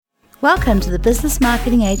Welcome to the Business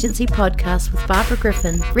Marketing Agency podcast with Barbara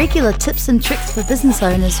Griffin. Regular tips and tricks for business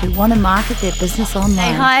owners who want to market their business online.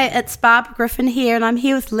 Hey, hi, it's Barbara Griffin here, and I'm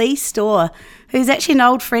here with Leigh Storr, who's actually an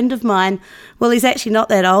old friend of mine. Well, he's actually not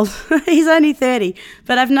that old. He's only 30,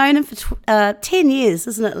 but I've known him for 10 years,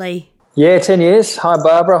 isn't it, Leigh? Yeah, 10 years. Hi,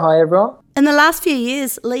 Barbara. Hi, everyone. In the last few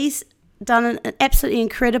years, Leigh's done an absolutely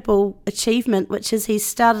incredible achievement, which is he's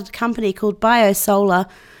started a company called BioSolar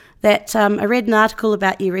that I read an article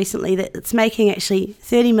about you recently that it's making actually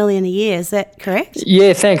 30 million a year. Is that correct?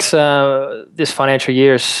 Yeah, thanks. This financial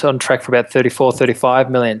year is on track for about 34,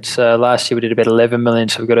 35 million. So last year we did about 11 million,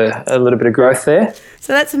 so we've got a little bit of growth there.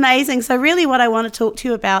 So that's amazing. So really what I want to talk to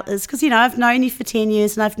you about is, because, I've known you for 10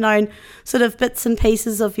 years and I've known sort of bits and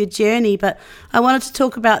pieces of your journey, but I wanted to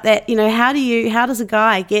talk about that. How does a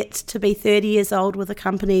guy get to be 30 years old with a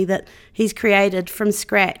company that he's created from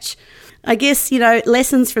scratch? I guess,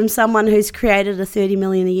 lessons from someone who's created a 30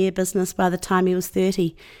 million a year business by the time he was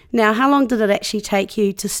 30. Now, how long did it actually take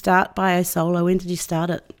you to start BioSolar? When did you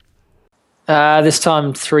start it? This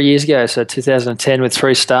time 3 years ago, so 2010 with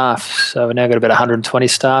 3 staff. So we've now got about 120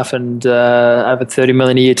 staff and over 30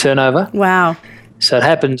 million a year turnover. Wow. So it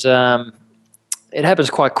happens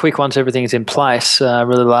quite quick once everything's in place.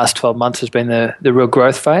 Really the last 12 months has been the real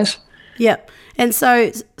growth phase. Yep. And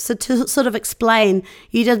so to sort of explain,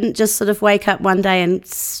 you didn't just sort of wake up one day and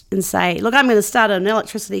say, look, I'm going to start an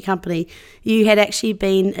electricity company. You had actually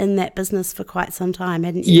been in that business for quite some time,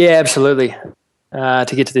 hadn't you? Yeah, absolutely. To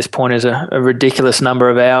get to this point is a ridiculous number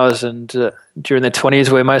of hours, and during the 20s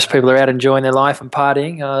where most people are out enjoying their life and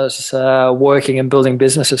partying, I was working and building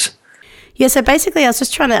businesses. Yeah, so basically I was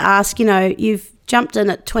just trying to ask, you've jumped in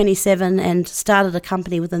at 27 and started a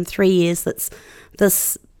company within 3 years that's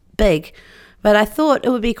this big. But I thought it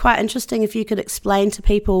would be quite interesting if you could explain to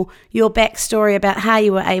people your backstory about how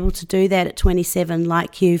you were able to do that at 27.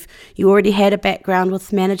 Like you already had a background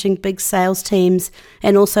with managing big sales teams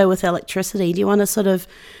and also with electricity. Do you want to sort of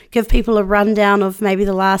give people a rundown of maybe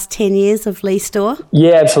the last 10 years of Leigh Storr?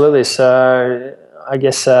 Yeah, absolutely. So I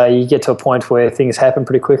guess you get to a point where things happen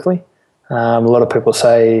pretty quickly. A lot of people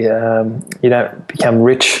say you don't become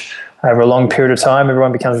rich over a long period of time.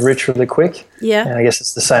 Everyone becomes rich really quick. Yeah. And I guess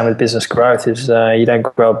it's the same with business growth, is you don't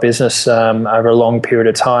grow a business over a long period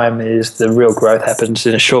of time. Is the real growth happens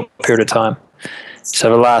in a short period of time. So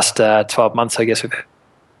the last 12 months, I guess, we've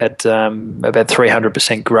had about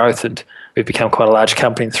 300% growth, and we've become quite a large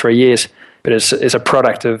company in 3 years. But it's a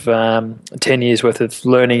product of 10 years worth of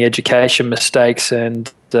learning, education, mistakes,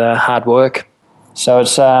 and hard work. So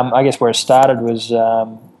it's I guess where it started was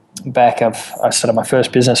I started my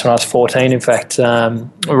first business when I was 14, in fact,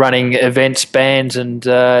 running events, bands and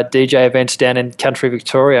DJ events down in country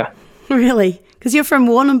Victoria. Really? Because you're from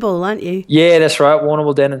Warrnambool, aren't you? Yeah, that's right,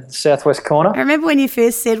 Warrnambool down in the southwest corner. I remember when you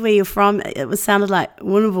first said where you're from, sounded like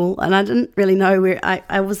Warrnambool, and I didn't really know where.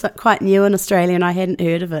 I was quite new in Australia and I hadn't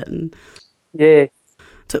heard of it. And yeah. It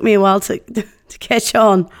took me a while to catch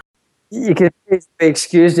on. You could be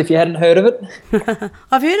excused if you hadn't heard of it.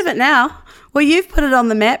 I've heard of it now. Well, you've put it on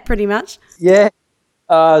the map pretty much. Yeah.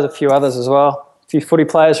 There's a few others as well. A few footy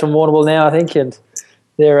players from Warrnambool now, I think, and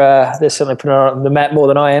they're certainly putting it on the map more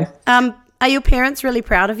than I am. Are your parents really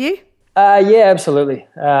proud of you? Yeah, absolutely.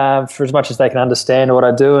 For as much as they can understand what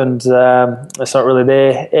I do, and it's not really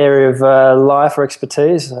their area of life or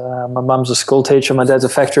expertise. My mum's a school teacher, my dad's a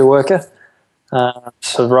factory worker.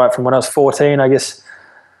 So right from when I was 14, I guess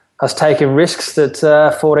I was taking risks that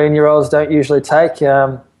 14-year-olds don't usually take.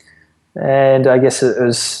 And I guess it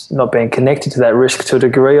was not being connected to that risk to a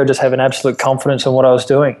degree, or just having absolute confidence in what I was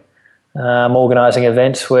doing. Organising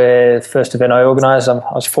events where the first event I organised, I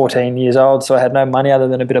was 14 years old, so I had no money other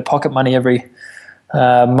than a bit of pocket money every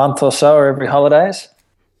month or so, or every holidays.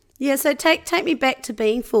 Yeah, so take me back to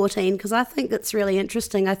being 14, because I think that's really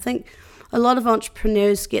interesting. I think a lot of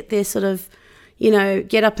entrepreneurs get their sort of,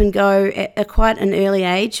 get up and go at quite an early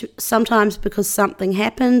age, sometimes because something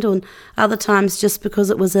happened, or other times just because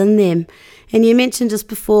it was in them. And you mentioned just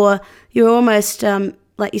before, you were almost,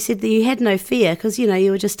 like you said, that you had no fear because,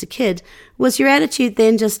 you were just a kid. Was your attitude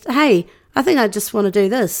then just, hey, I think I just want to do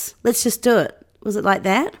this. Let's just do it. Was it like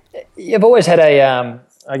that? I've always had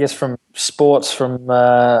I guess from sports,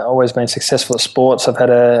 always been successful at sports. I've had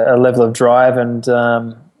a level of drive and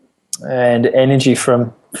energy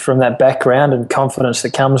from that background and confidence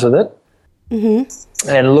that comes with it. Mm-hmm.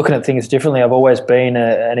 And looking at things differently, I've always been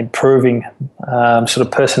an improving sort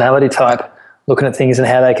of personality type, looking at things and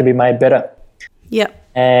how they can be made better. Yep.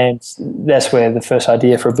 And that's where the first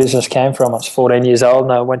idea for a business came from. I was 14 years old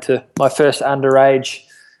and I went to my first underage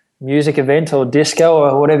music event or disco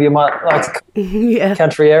or whatever you might like to call it,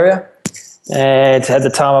 country area. and had the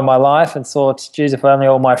time of my life and thought, geez, if only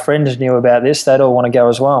all my friends knew about this, they'd all want to go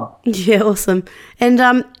as well. Yeah, awesome.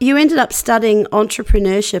 And you ended up studying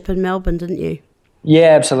entrepreneurship in Melbourne, didn't you? Yeah,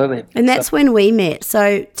 absolutely. And that's when we met.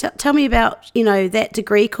 So tell me about, that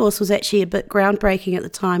degree course was actually a bit groundbreaking at the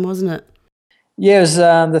time, wasn't it? Yeah, it was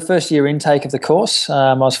the first year intake of the course.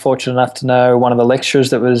 I was fortunate enough to know one of the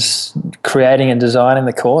lecturers that was creating and designing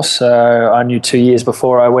the course. So I knew 2 years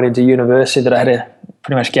before I went into university that I had a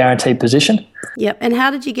pretty much guaranteed position. Yep. And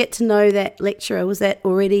how did you get to know that lecturer? Was that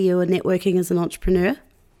already you were networking as an entrepreneur?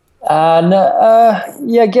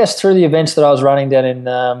 I guess through the events that I was running down in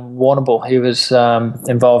Warrnambool. He was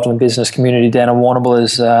involved in the business community down in Warrnambool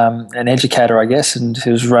as an educator, I guess, and he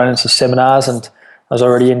was running some seminars, and I was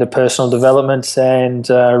already into personal development and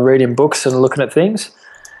reading books and looking at things.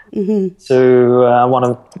 Mm-hmm. So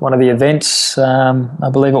one of the events, I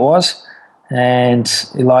believe it was, and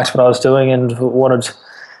he liked what I was doing and wanted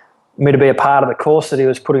me to be a part of the course that he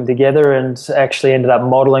was putting together, and actually ended up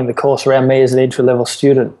modelling the course around me as an entry-level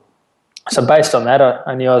student. So based on that,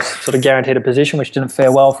 I knew I was sort of guaranteed a position, which didn't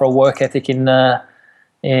fare well for a work ethic in high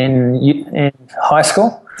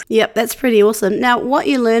school. Yep, that's pretty awesome. Now, what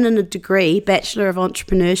you learn in a degree, Bachelor of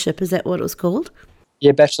Entrepreneurship, is that what it was called?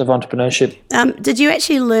 Yeah, Bachelor of Entrepreneurship. Did you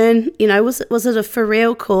actually learn, was it a for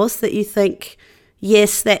real course that you think,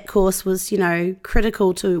 yes, that course was,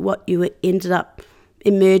 critical to what you ended up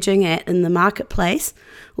emerging at in the marketplace?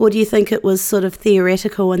 Or do you think it was sort of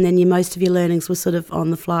theoretical and then most of your learnings were sort of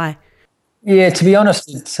on the fly? Yeah, to be honest,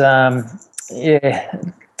 it's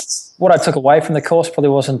what I took away from the course probably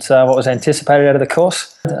wasn't what was anticipated out of the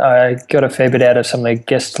course. I got a fair bit out of some of the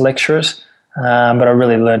guest lecturers, but I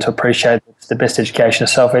really learned to appreciate the best education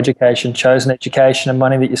is self-education, chosen education, and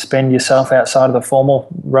money that you spend yourself outside of the formal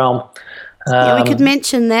realm. We could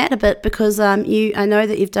mention that a bit because I know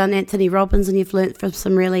that you've done Anthony Robbins and you've learnt from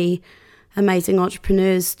some really amazing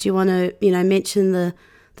entrepreneurs. Do you want to, mention the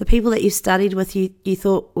people that you studied with you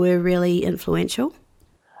thought were really influential?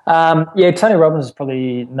 Tony Robbins is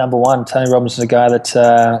probably number one. Tony Robbins is a guy that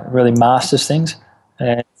really masters things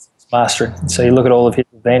and mastery. So you look at all of his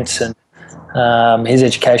events, and his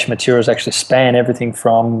education materials actually span everything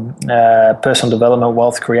from personal development,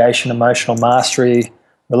 wealth creation, emotional mastery,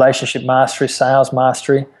 relationship mastery, sales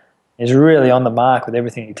mastery. He's really on the mark with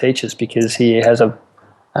everything he teaches because he has a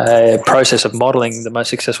process of modelling the most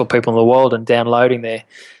successful people in the world and downloading their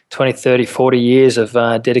 20, 30, 40 years of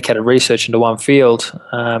dedicated research into one field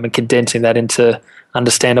and condensing that into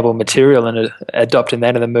understandable material and adopting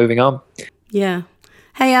that and then moving on. Yeah.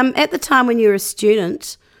 Hey, at the time when you were a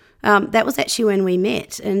student, that was actually when we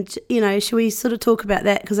met. And, should we sort of talk about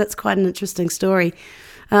that? Because that's quite an interesting story.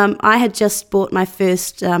 I had just bought my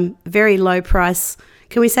first very low price,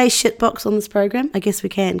 can we say shitbox on this program? I guess we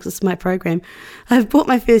can because it's my program. I've bought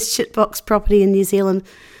my first shitbox property in New Zealand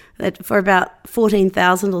for about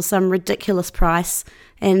 $14,000 or some ridiculous price,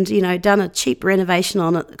 and done a cheap renovation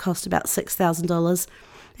on it that cost about $6,000,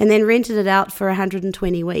 and then rented it out for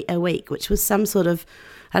 $120 a week, which was some sort of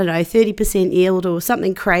 30% yield or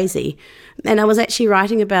something crazy. And I was actually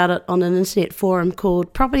writing about it on an internet forum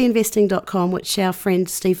called propertyinvesting.com, which our friend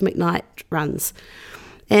Steve McKnight runs.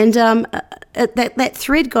 And that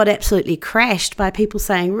thread got absolutely crashed by people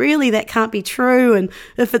saying, really, that can't be true. And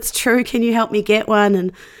if it's true, can you help me get one?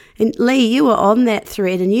 And Leigh, you were on that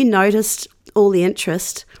thread and you noticed all the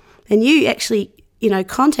interest. And you actually,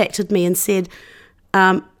 contacted me and said,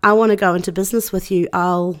 I want to go into business with you.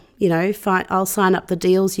 I'll sign up the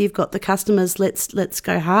deals. You've got the customers. Let's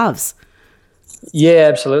go halves. Yeah,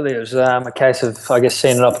 absolutely. It was a case of, I guess,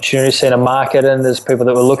 seeing an opportunity, seeing a market, and there's people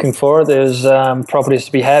that were looking for it. There's properties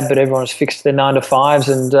to be had, but everyone was fixed to their 9-to-5s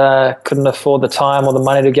and couldn't afford the time or the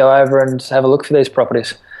money to go over and have a look for these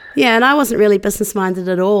properties. Yeah, and I wasn't really business-minded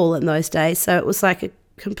at all in those days, so it was like a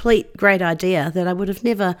complete great idea that I would have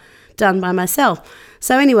never done by myself.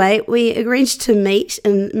 So anyway, we arranged to meet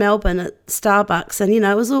in Melbourne at Starbucks, and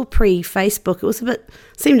it was all pre-Facebook. It was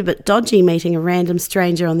seemed a bit dodgy meeting a random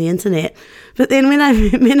stranger on the internet. But then when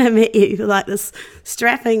I met you, like this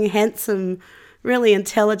strapping, handsome, really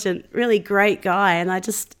intelligent, really great guy, and I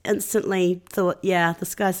just instantly thought, yeah,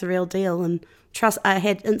 this guy's the real deal, and I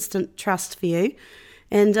had instant trust for you.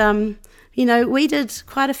 And we did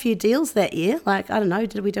quite a few deals that year. Like, I don't know,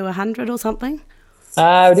 did we do 100 or something?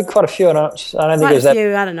 We did quite a few. I don't think it was that.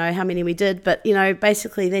 I don't know how many we did, but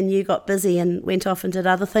basically then you got busy and went off and did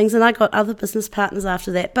other things, and I got other business partners after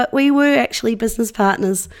that. But we were actually business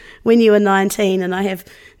partners when you were 19, and I have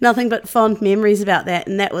nothing but fond memories about that.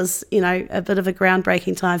 And that was, a bit of a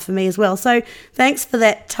groundbreaking time for me as well. So thanks for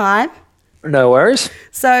that time. No worries.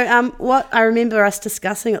 So what I remember us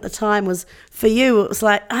discussing at the time was, for you, it was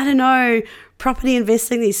like, I don't know, property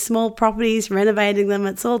investing, these small properties, renovating them,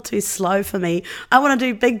 it's all too slow for me. I want to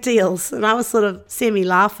do big deals. And I was sort of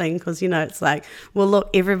semi-laughing because, it's like, well, look,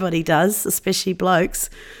 everybody does, especially blokes.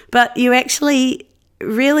 But you actually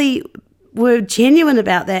really were genuine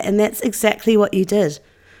about that, and that's exactly what you did.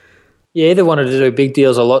 Yeah, either wanted to do big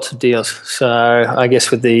deals or lots of deals. So I guess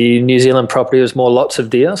with the New Zealand property, it was more lots of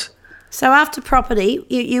deals. So after property,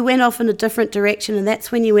 you went off in a different direction, and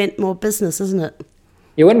that's when you went more business, isn't it?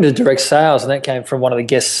 You went into direct sales, and that came from one of the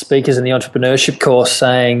guest speakers in the entrepreneurship course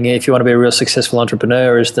saying if you want to be a real successful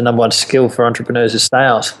entrepreneur, is the number one skill for entrepreneurs is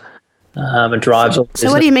sales. It drives all business.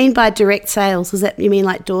 So what do you mean by direct sales? Is that you mean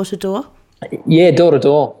like door to door? Yeah, door to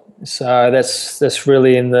door. So that's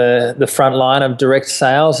really in the front line of direct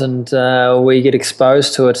sales, and we get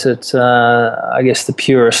exposed to it at, I guess, the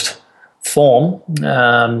purest form,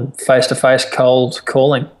 face-to-face cold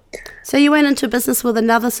calling. So you went into business with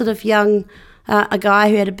another sort of young, a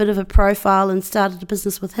guy who had a bit of a profile, and started a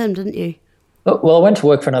business with him, didn't you? Well, I went to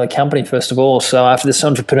work for another company first of all. So after this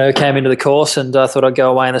entrepreneur came into the course, and I thought I'd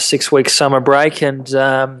go away on a 6-week summer break and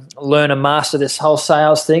learn and master this whole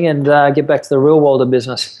sales thing and get back to the real world of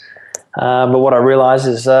business. But what I realised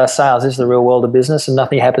is sales is the real world of business, and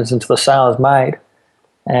nothing happens until the sale is made.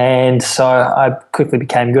 And so I quickly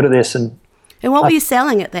became good at this. And what were you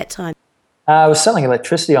selling at that time? I was selling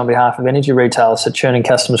electricity on behalf of energy retailers, so churning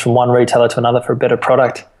customers from one retailer to another for a better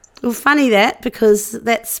product. Well, funny that, because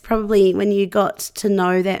that's probably when you got to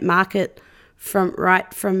know that market from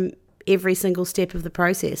every single step of the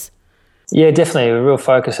process. Yeah, definitely a real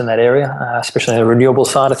focus in that area, especially on the renewable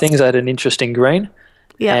side of things. I had an interest in green.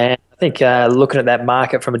 Yeah. And I think looking at that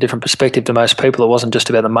market from a different perspective to most people, it wasn't just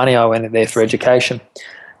about the money. I went in there for education.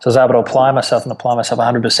 So I was able to apply myself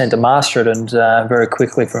 100% to master it, and very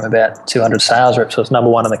quickly from about 200 sales reps, I was number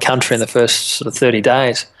one in the country in the first sort of 30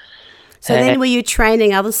 days. So then were you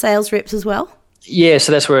training other sales reps as well? Yeah,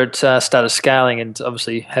 so that's where it started scaling, and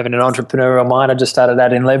obviously having an entrepreneurial mind, I just started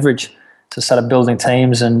adding leverage to start building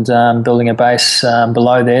teams and building a base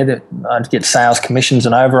below there that I'd get sales commissions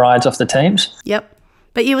and overrides off the teams. Yep.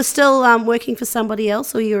 But you were still working for somebody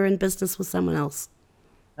else, or you were in business with someone else?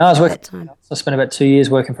 No, I was working. At that time. I spent about 2 years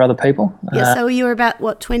working for other people. Yeah, so you were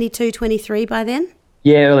about, 22, 23 by then?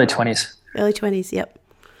 Yeah, early 20s. Early 20s, yep.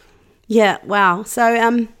 Yeah, wow.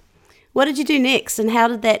 So what did you do next, and how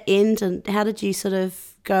did that end, and how did you sort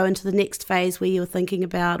of go into the next phase where you were thinking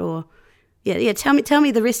about, or tell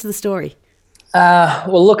me the rest of the story.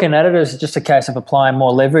 Well, looking at it, it was just a case of applying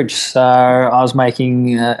more leverage. So I was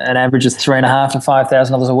making an average of $3,500 to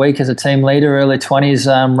 $5,000 a week as a team leader, early 20s,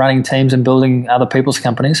 running teams and building other people's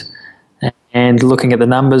companies. And looking at the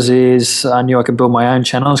numbers is I knew I could build my own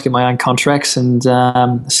channels, get my own contracts, and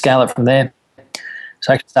scale it from there.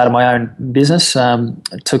 So I actually started my own business,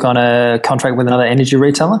 took on a contract with another energy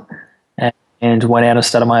retailer, and went out and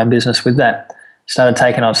started my own business with that. Started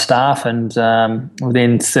taking on staff, and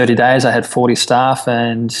within 30 days I had 40 staff,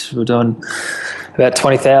 and we were doing about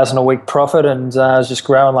 $20,000 a week profit, and I was just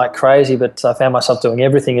growing like crazy. But I found myself doing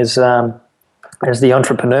everything as the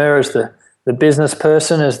entrepreneur, as the business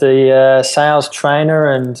person, as the sales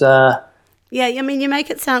trainer, and yeah, I mean, you make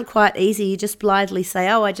it sound quite easy. You just blithely say,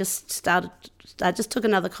 "Oh, I just took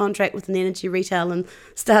another contract with an energy retail and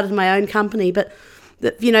started my own company," but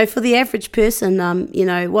for the average person,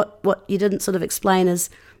 what you didn't sort of explain is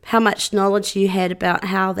how much knowledge you had about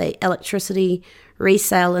how the electricity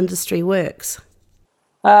resale industry works.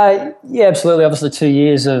 Yeah, absolutely. Obviously, 2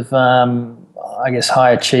 years of, high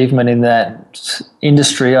achievement in that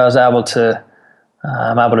industry. I was able to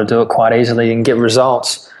do it quite easily and get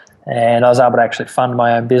results. And I was able to actually fund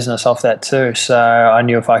my own business off that too. So I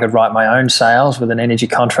knew if I could write my own sales with an energy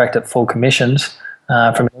contract at full commissions,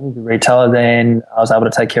 from an energy retailer, then I was able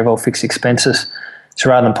to take care of all fixed expenses. So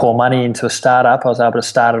rather than pour money into a startup, I was able to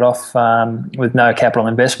start it off with no capital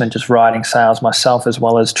investment, just writing sales myself, as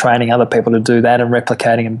well as training other people to do that and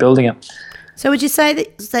replicating and building it. So would you say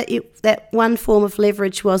that one form of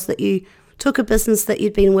leverage was that you took a business that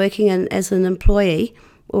you'd been working in as an employee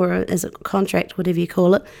or as a contract, whatever you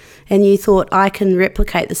call it, and you thought, I can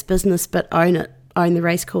replicate this business but own the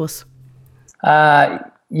race course?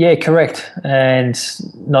 Yeah, correct. And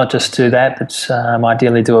not just do that, but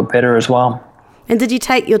ideally do it better as well. And did you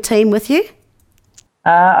take your team with you?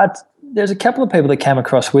 There's a couple of people that came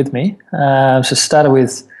across with me. So started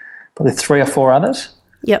with probably 3 or 4 others.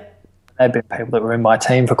 Yep. They've been people that were in my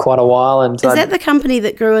team for quite a while. And is that the company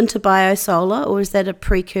that grew into biosolar, or is that a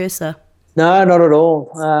precursor? No, not at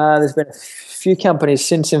all. There's been a few companies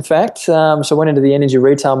since, in fact. So I went into the energy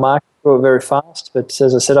retail market, grew it very fast. But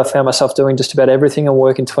as I said, I found myself doing just about everything and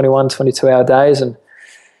working 21, 22-hour days and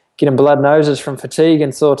getting blood noses from fatigue,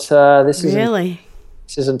 and thought this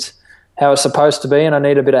isn't how it's supposed to be, and I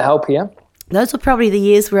need a bit of help here. Those were probably the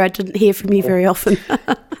years where I didn't hear from you very often.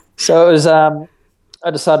 So it was. I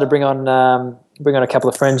decided to bring on a couple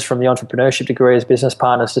of friends from the entrepreneurship degree as business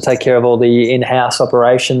partners to take care of all the in-house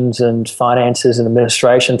operations and finances and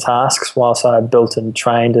administration tasks, whilst I built and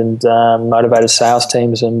trained and motivated sales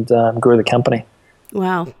teams and grew the company.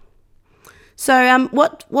 Wow. So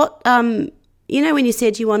what when you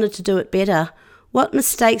said you wanted to do it better, what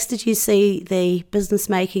mistakes did you see the business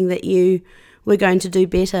making that you were going to do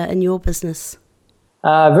better in your business?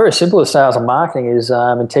 Very simple with sales and marketing is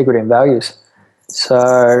integrity and values.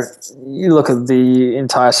 So you look at the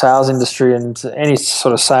entire sales industry, and any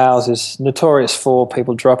sort of sales is notorious for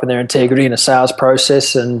people dropping their integrity in a sales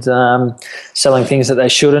process and selling things that they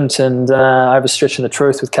shouldn't, and overstretching the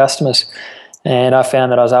truth with customers. And I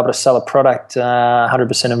found that I was able to sell a product,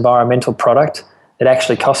 100% environmental product, that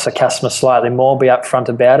actually costs the customer slightly more, be upfront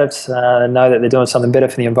about it, know that they're doing something better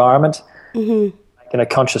for the environment, making a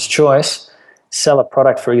conscious choice, sell a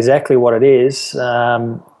product for exactly what it is,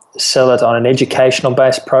 sell it on an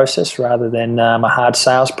educational-based process rather than a hard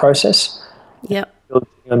sales process. Yep. Build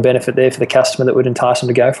a benefit there for the customer that would entice them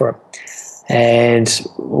to go for it. And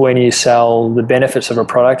when you sell the benefits of a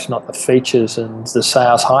product, not the features and the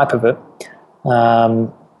sales hype of it,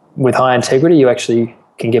 with high integrity, you actually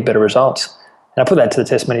can get better results. And I put that to the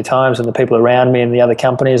test many times, and the people around me and the other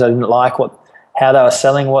companies, I didn't like how they were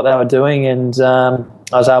selling, what they were doing, and I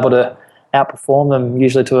was able to outperform them,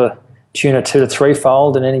 usually to a tune of 2 to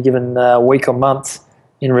 3-fold in any given week or month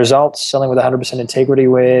in results, selling with 100% integrity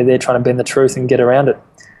where they're trying to bend the truth and get around it.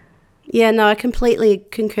 Yeah, no, I completely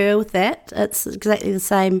concur with that. It's exactly the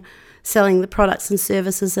same selling the products and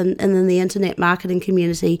services and in the internet marketing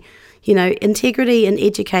community. You know, integrity and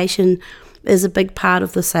education is a big part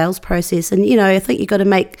of the sales process. And, you know, I think you've got to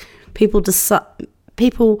make people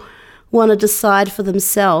want to decide for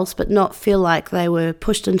themselves but not feel like they were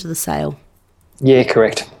pushed into the sale. Yeah,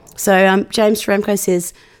 correct. So James Ramko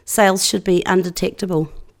says sales should be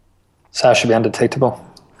undetectable. Sales should be undetectable.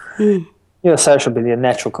 Yeah, sales should be the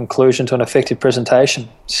natural conclusion to an effective presentation.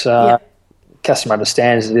 So customer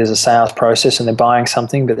understands it is a sales process and they're buying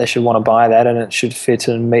something, but they should want to buy that, and it should fit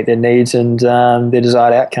and meet their needs and their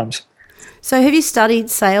desired outcomes. So have you studied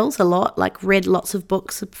sales a lot, like read lots of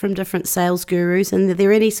books from different sales gurus, and are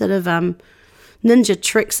there any sort of ninja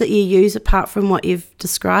tricks that you use apart from what you've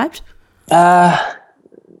described?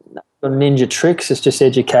 Ninja tricks, it's just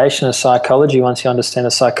education and psychology. Once you understand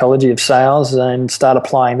the psychology of sales and start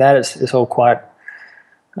applying that, it's all quite,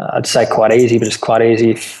 I'd say quite easy, but it's quite easy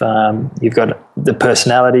if you've got the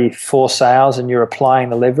personality for sales and you're applying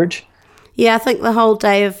the leverage. Yeah, I think the whole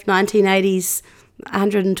day of 1980s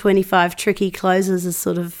 125 tricky closes is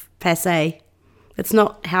sort of passé. It's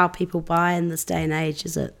not how people buy in this day and age,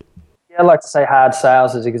 is it? Yeah, I'd like to say hard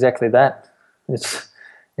sales is exactly that. It's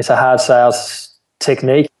a hard sales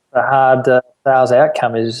technique. The hard sales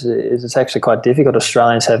outcome is it's actually quite difficult.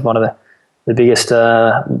 Australians have one of the biggest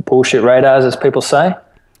bullshit radars, as people say.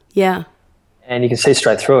 Yeah. And you can see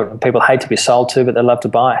straight through it. And people hate to be sold to, but they love to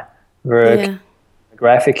buy. We're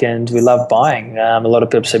graphic and we love buying. A lot of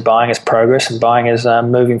people see buying as progress and buying as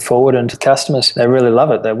moving forward, and to customers, they really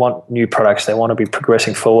love it. They want new products. They want to be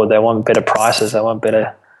progressing forward. They want better prices. They want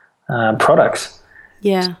better products.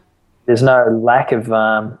 Yeah. There's no lack of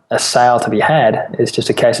a sale to be had. It's just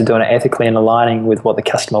a case of doing it ethically and aligning with what the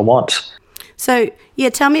customer wants. So, yeah,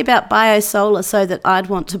 tell me about biosolar so that I'd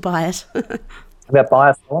want to buy it. About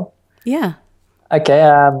biosolar? Yeah. Okay.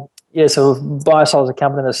 So Biosolar is a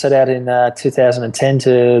company that set out in 2010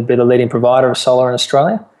 to be the leading provider of solar in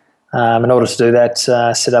Australia. In order to do that,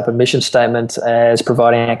 set up a mission statement as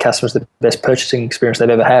providing our customers the best purchasing experience they've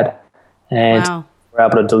ever had. And we're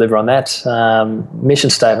able to deliver on that mission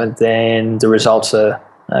statement, then the results are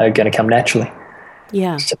going to come naturally.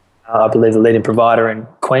 Yeah. So, I believe the leading provider in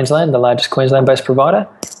Queensland, the largest Queensland-based provider,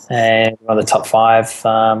 and one of the top 5,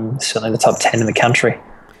 certainly the top 10 in the country.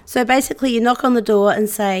 So basically you knock on the door and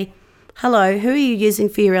say, hello, who are you using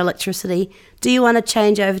for your electricity? Do you want to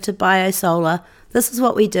change over to biosolar? This is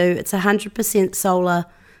what we do. It's 100% solar.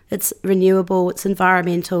 It's renewable. It's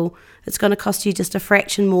environmental. It's going to cost you just a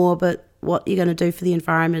fraction more, but what you're going to do for the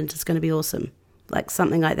environment is going to be awesome. Like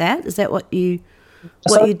something like that. Is that what you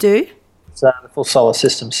do? It's the full solar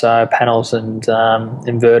system, so panels and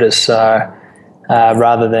inverters. So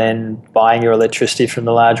rather than buying your electricity from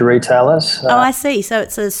the large retailers. I see. So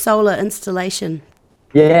it's a solar installation.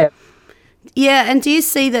 Yeah. Yeah, and do you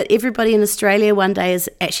see that everybody in Australia one day is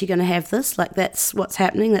actually going to have this? Like that's what's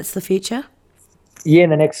happening, that's the future? Yeah, in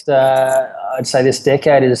the next, I'd say this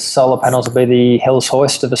decade, is solar panels will be the Hells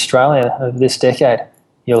Hoist of Australia of this decade.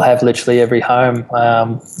 You'll have literally every home,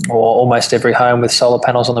 or almost every home, with solar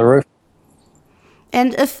panels on the roof.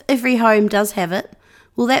 And if every home does have it,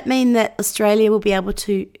 will that mean that Australia will be able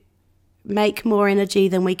to make more energy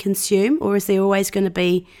than we consume, or is there always going to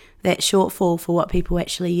be that shortfall for what people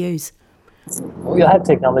actually use? Well, you'll have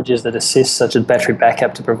technologies that assist, such as battery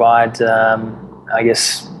backup, to provide,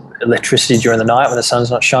 electricity during the night when the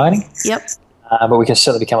sun's not shining. Yep. But we can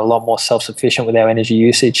certainly become a lot more self-sufficient with our energy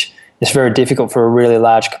usage. It's very difficult for a really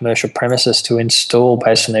large commercial premises to install,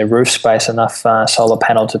 based on their roof space, enough solar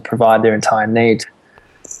panel to provide their entire need.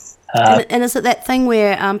 And is it that thing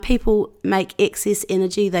where people make excess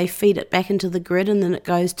energy, they feed it back into the grid, and then it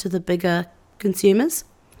goes to the bigger consumers?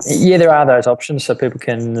 Yeah, there are those options, so people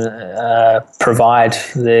can provide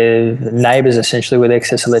their neighbours essentially with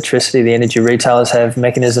excess electricity. The energy retailers have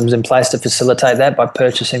mechanisms in place to facilitate that by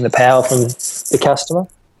purchasing the power from the customer.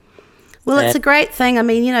 Well, it's a great thing. I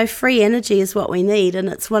mean, you know, free energy is what we need, and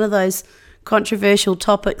it's one of those controversial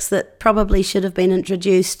topics that probably should have been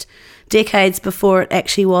introduced decades before it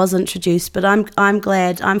actually was introduced. But I'm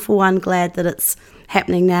glad that it's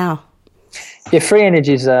happening now. Yeah, free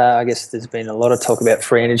energy is, I guess there's been a lot of talk about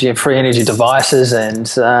free energy and free energy devices and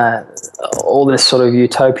all this sort of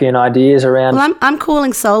utopian ideas around. Well, I'm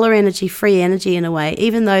calling solar energy free energy in a way.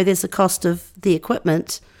 Even though there's a cost of the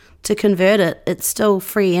equipment to convert it, it's still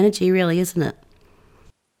free energy really, isn't it?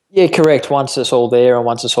 Yeah, correct. Once it's all there and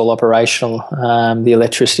once it's all operational, the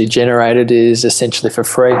electricity generated is essentially for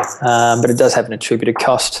free, but it does have an attributed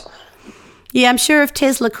cost. Yeah, I'm sure if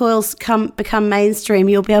Tesla coils become mainstream,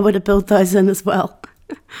 you'll be able to build those in as well.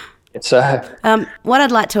 So, what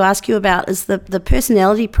I'd like to ask you about is the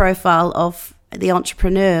personality profile of the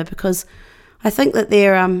entrepreneur, because I think that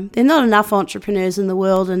there are not enough entrepreneurs in the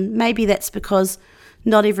world, and maybe that's because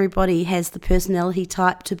not everybody has the personality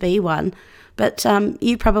type to be one. But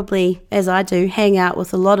you probably, as I do, hang out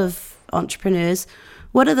with a lot of entrepreneurs.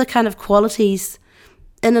 What are the kind of qualities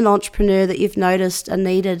in an entrepreneur that you've noticed are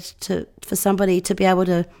needed for somebody to be able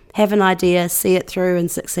to have an idea, see it through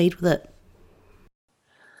and succeed with it?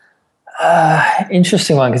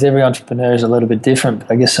 Interesting one, because every entrepreneur is a little bit different.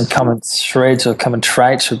 But I guess some common threads or common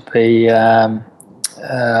traits would be,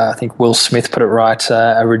 I think Will Smith put it right,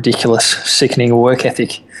 a ridiculous, sickening work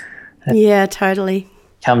ethic. Yeah, totally.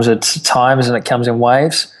 It comes at times and it comes in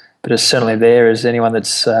waves. But it's certainly there as anyone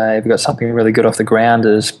that's ever got something really good off the ground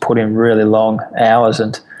has put in really long hours.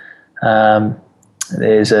 And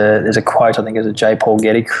there's a quote, I think it's a J. Paul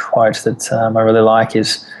Getty quote that I really like,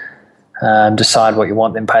 is decide what you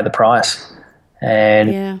want, then pay the price.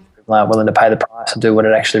 And people aren't willing to pay the price and do what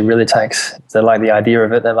it actually really takes. They like the idea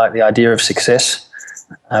of it, they like the idea of success,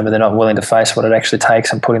 but they're not willing to face what it actually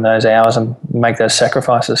takes and put in those hours and make those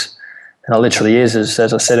sacrifices. And it literally is,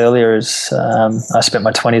 as I said earlier, I spent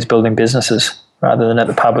my 20s building businesses rather than at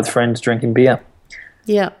the pub with friends drinking beer.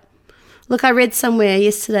 Yeah. Look, I read somewhere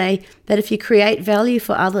yesterday that if you create value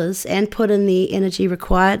for others and put in the energy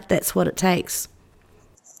required, that's what it takes.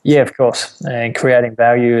 Yeah, of course. And creating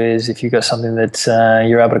value is, if you've got something that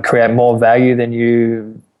you're able to create more value than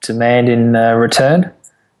you demand in return,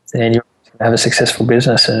 then you're going to have a successful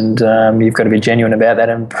business. And you've got to be genuine about that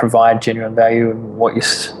and provide genuine value in what you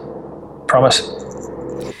promise.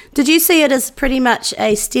 Did you see it as pretty much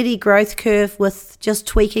a steady growth curve with just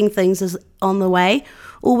tweaking things as on the way?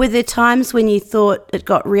 Or were there times when you thought it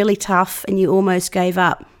got really tough and you almost gave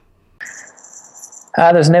up?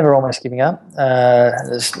 There's never almost giving up.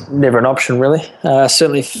 There's never an option, really.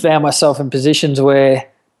 Certainly found myself in positions where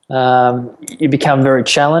you become very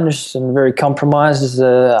challenged and very compromised as an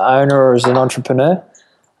owner or as an entrepreneur.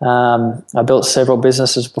 I built several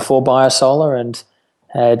businesses before Biosolar and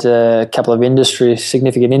had a couple of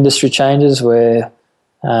significant industry changes where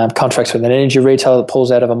contracts with an energy retailer that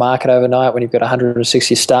pulls out of a market overnight when you've got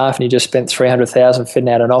 160 staff and you just spent $300,000 fitting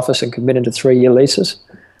out an office and committed to 3-year leases.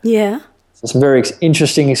 Yeah. So some very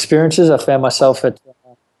interesting experiences. I found myself at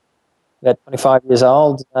about 25 years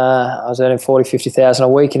old. I was earning $40,000-$50,000 a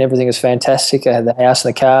week and everything was fantastic. I had the house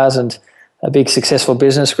and the cars and a big successful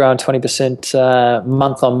business growing 20%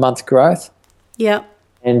 month-on-month growth. Yeah.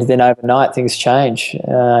 And then overnight things change.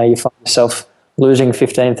 You find yourself losing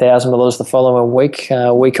 $15,000 the following week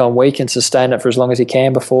on week, and sustain it for as long as you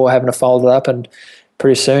can before having to fold it up. And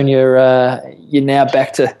pretty soon you're now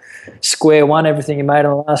back to square one. Everything you made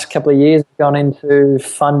in the last couple of years has gone into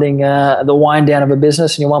funding the wind down of a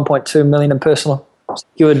business, and your $1.2 million in personal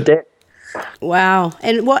secured debt. Wow.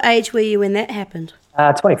 And what age were you when that happened?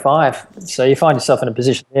 25. So you find yourself in a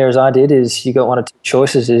position there, as I did, is you got one or two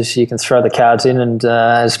choices. Is you can throw the cards in and,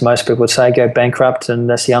 as most people would say, go bankrupt, and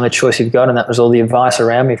that's the only choice you've got. And that was all the advice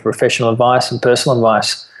around me, professional advice and personal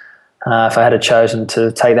advice. If I had chosen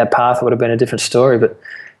to take that path, it would have been a different story. But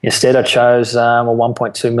instead, I chose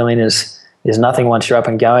 1.2 million is nothing once you're up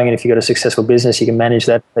and going. And if you've got a successful business, you can manage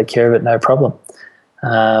that, take care of it, no problem.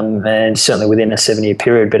 And certainly within a 7-year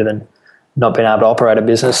period, better than not being able to operate a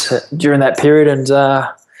business during that period and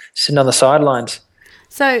sitting on the sidelines.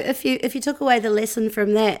 So if you took away the lesson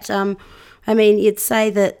from that, you'd say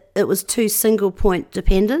that it was too single point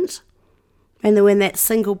dependent, and then when that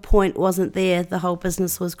single point wasn't there, the whole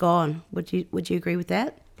business was gone. Would you agree with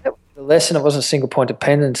that? The lesson, it wasn't single point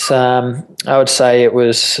dependence. I would say it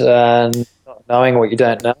was not knowing what you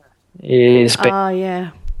don't know. Is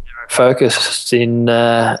being focused in.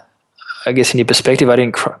 I guess in your perspective, I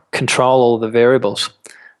didn't control all the variables.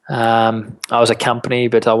 I was a company,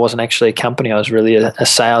 but I wasn't actually a company. I was really a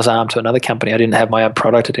sales arm to another company. I didn't have my own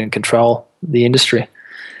product. I didn't control the industry.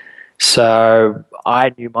 So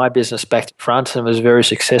I knew my business back to front and was very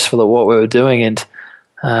successful at what we were doing. And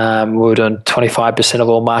we were doing 25% of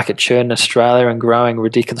all market churn in Australia and growing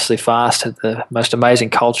ridiculously fast, had the most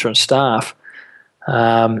amazing culture and staff.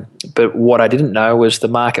 But what I didn't know was the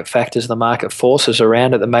market factors, the market forces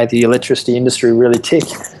around it that made the electricity industry really tick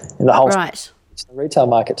in the whole the retail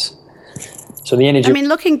markets. So the energy.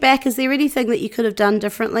 Looking back, is there anything that you could have done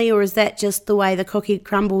differently, or is that just the way the cookie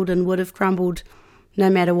crumbled and would have crumbled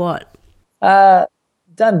no matter what?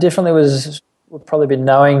 Done differently would probably be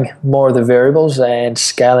knowing more of the variables and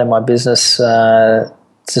scaling my business to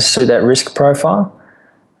suit that risk profile.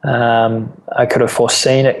 I could have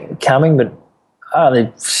foreseen it coming, but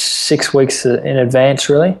only 6 weeks in advance,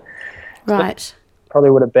 really. Right. So probably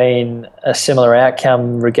would have been a similar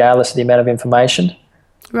outcome regardless of the amount of information.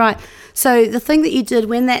 Right. So the thing that you did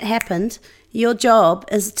when that happened, your job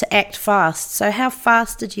is to act fast. So how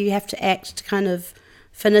fast did you have to act to kind of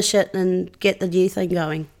finish it and get the new thing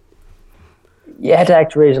going? You had to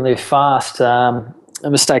act reasonably fast. A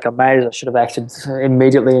mistake I made is I should have acted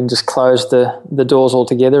immediately and just closed the doors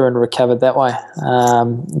altogether and recovered that way.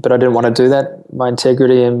 But I didn't want to do that. My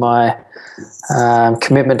integrity and my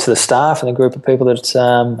commitment to the staff and the group of people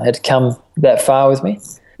that had come that far with me.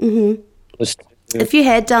 Mm-hmm. If you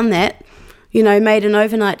had done that, made an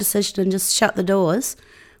overnight decision and just shut the doors,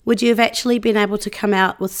 would you have actually been able to come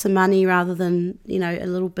out with some money rather than, a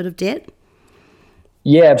little bit of debt?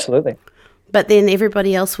 Yeah, absolutely. But then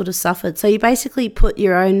everybody else would have suffered. So you basically put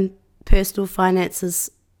your own personal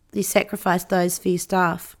finances, you sacrificed those for your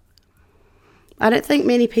staff. I don't think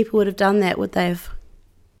many people would have done that, would they have?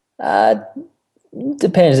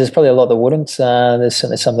 Depends. There's probably a lot that wouldn't. There's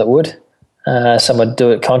certainly some that would. Some would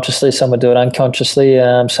do it consciously, some would do it unconsciously,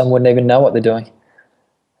 some wouldn't even know what they're doing.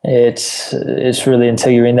 It's really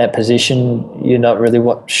until you're in that position, you're not really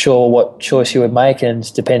sure what choice you would make, and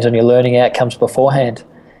it depends on your learning outcomes beforehand.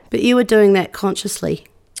 But you were doing that consciously?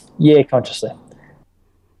 Yeah, consciously.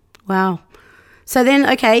 Wow. So then,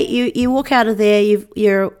 okay, you walk out of there,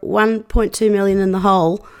 you're 1.2 million in the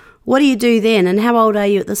hole. What do you do then? And how old are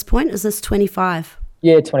you at this point? Is this 25?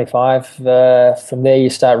 Yeah, 25. From there you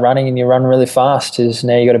start running, and you run really fast. Is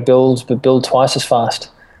now you got to build twice as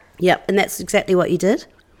fast. Yep, and that's exactly what you did?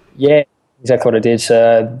 Yeah, exactly what I did.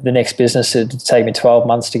 So the next business, it would take me 12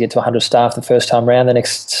 months to get to 100 staff the first time around. The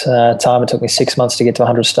next time it took me 6 months to get to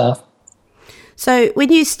 100 staff. So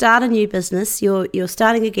when you start a new business, you're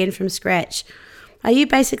starting again from scratch. Are you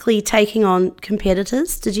basically taking on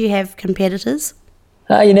competitors? Did you have competitors?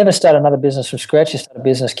 You never start another business from scratch. You start a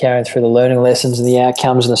business carrying through the learning lessons and the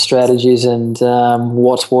outcomes and the strategies and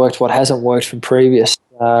what's worked, what hasn't worked from previous.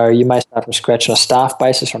 You may start from scratch on a staff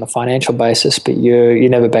basis or on a financial basis, but you're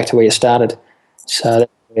never back to where you started. So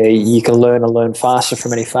you can learn faster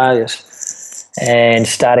from any failures. And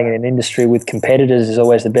starting in an industry with competitors is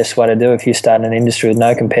always the best way to do it. If you start in an industry with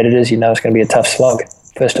no competitors, it's going to be a tough slog.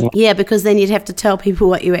 First of all. Yeah, because then you'd have to tell people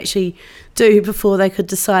what you actually do before they could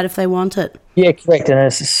decide if they want it. Yeah, correct. And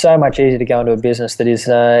it's so much easier to go into a business that is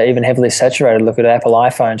even heavily saturated. Look at Apple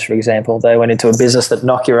iPhones, for example. They went into a business that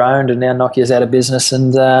Nokia owned, and now Nokia's out of business,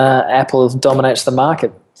 and Apple dominates the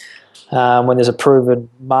market. When there's a proven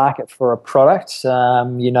market for a product,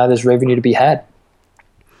 there's revenue to be had.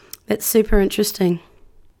 That's super interesting.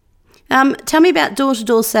 Tell me about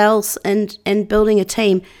door-to-door sales and building a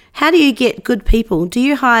team. How do you get good people? Do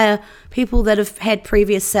you hire people that have had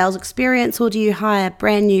previous sales experience, or do you hire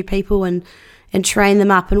brand new people and train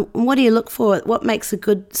them up? And what do you look for? What makes a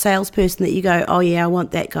good salesperson that you go, oh yeah, I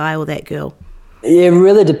want that guy or that girl? Yeah, it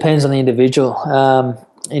really depends on the individual.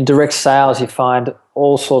 In direct sales, you find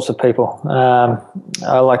all sorts of people.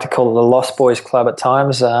 I like to call it the Lost Boys Club at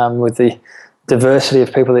times, with the diversity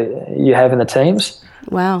of people that you have in the teams.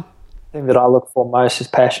 Wow. The thing that I look for most is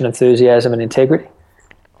passion, enthusiasm, and integrity.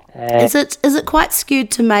 And Is it quite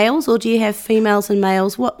skewed to males, or do you have females and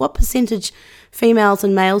males? What percentage females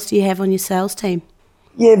and males do you have on your sales team?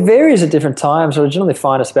 yeah, it varies at different times. I generally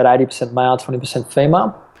find it's about 80% male, 20%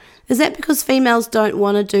 female. Is that because females don't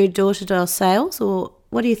want to do door-to-door sales, or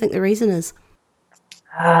what do you think the reason is?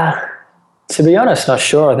 To be honest, not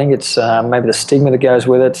sure. I think it's maybe the stigma that goes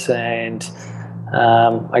with it, and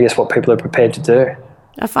I guess what people are prepared to do.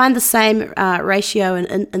 I find the same ratio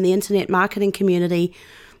in the internet marketing community.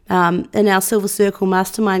 In our Silver Circle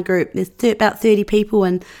mastermind group, there's about 30 people,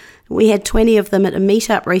 and we had 20 of them at a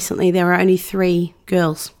meetup recently. There were only 3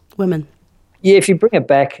 girls, women. Yeah, if you bring it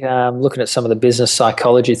back, looking at some of the business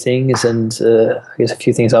psychology things, and I guess a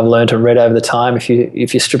few things I've learned and read over the time, if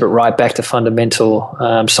you strip it right back to fundamental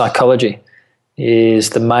psychology,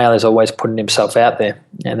 is the male is always putting himself out there,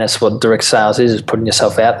 and that's what direct sales is putting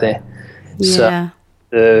yourself out there. Yeah.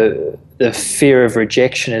 So the fear of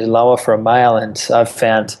rejection is lower for a male, and I've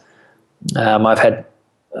found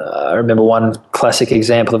I remember one classic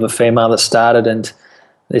example of a female that started, and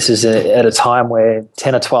this is at a time where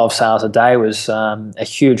 10 or 12 sales a day was a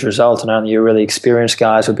huge result, and only your really experienced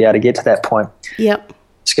guys would be able to get to that point. Yep.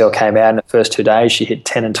 This girl came out in the first 2 days, she hit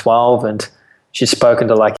 10 and 12, and she'd spoken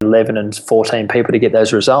to like 11 and 14 people to get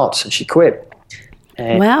those results, and she quit.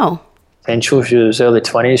 And Wow. potential, she was early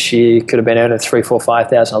 20s, she could have been earning $3,000, $4,000,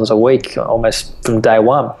 $5,000 a week almost from day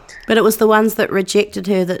one. But it was the ones that rejected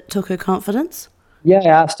her that took her confidence? Yeah, I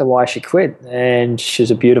asked her why she quit, and she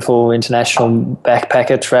was a beautiful international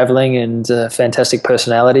backpacker traveling and a fantastic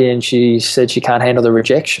personality, and she said she can't handle the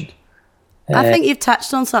rejection. I think you've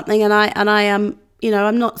touched on something, and I am,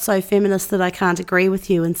 I'm not so feminist that I can't agree with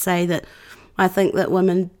you and say that I think that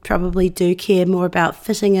women probably do care more about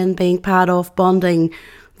fitting in, being part of, bonding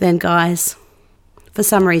than guys for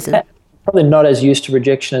some reason. Probably not as used to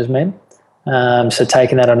rejection as men. So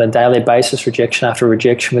taking that on a daily basis, rejection after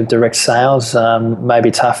rejection with direct sales, may be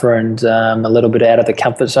tougher and a little bit out of the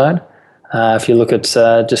comfort zone. If you look at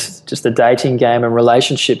just the dating game and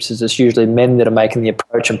relationships, it's usually men that are making the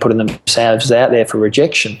approach and putting themselves out there for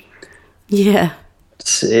rejection. Yeah.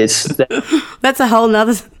 That's a whole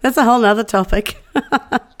nother topic.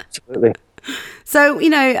 absolutely. So,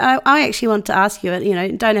 I actually want to ask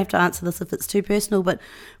you, don't have to answer this if it's too personal, but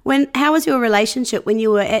how was your relationship when you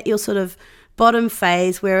were at your sort of bottom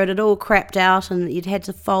phase where it had all crapped out and you'd had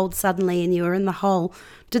to fold suddenly and you were in the hole?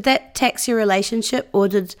 Did that tax your relationship, or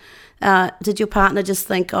did your partner just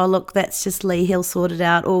think, oh, look, that's just Leigh, he'll sort it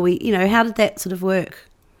out? Or how did that sort of work?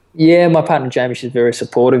 Yeah, my partner Jamie, she's very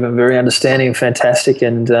supportive and very understanding and fantastic.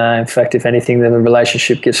 And in fact, if anything, the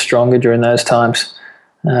relationship gets stronger during those times.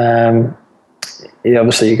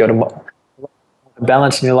 Obviously you've got a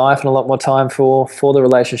balance in your life and a lot more time for the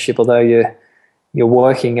relationship, although you're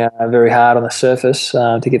working very hard on the surface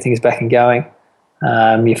to get things back and going.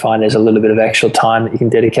 You find there's a little bit of actual time that you can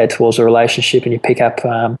dedicate towards a relationship, and you pick up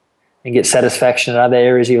and get satisfaction in other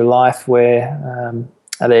areas of your life where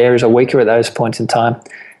other areas are weaker at those points in time.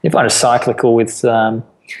 You find it's cyclical with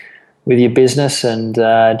your business, and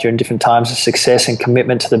during different times of success and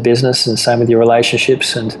commitment to the business, and same with your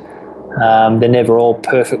relationships, and they're never all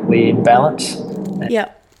perfectly in balance.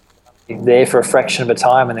 Yep. You're there for a fraction of a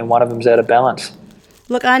time, and then one of them's out of balance.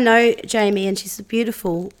 Look, I know Jamie, and she's a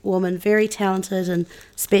beautiful woman, very talented and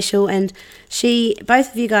special, and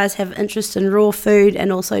both of you guys have interest in raw food,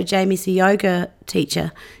 and also Jamie's a yoga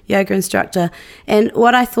instructor. And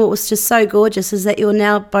what I thought was just so gorgeous is that you're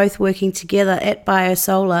now both working together at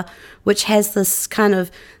BioSolar, which has this kind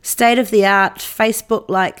of state-of-the-art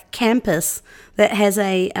Facebook-like campus that has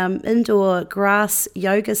a indoor grass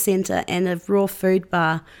yoga center and a raw food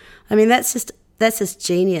bar. I mean, that's just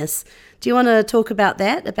genius. Do you want to talk about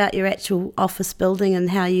that, about your actual office building and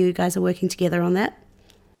how you guys are working together on that?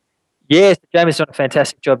 Yes, Jamie's done a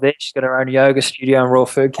fantastic job there. She's got her own yoga studio and raw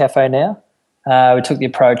food cafe now. We took the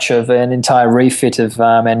approach of an entire refit of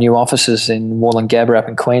our new offices in Wollongabba up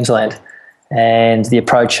in Queensland, and the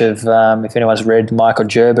approach of, if anyone's read Michael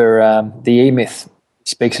Gerber, The E-Myth,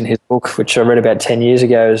 speaks in his book, which I read about 10 years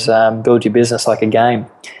ago, is build your business like a game.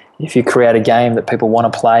 If you create a game that people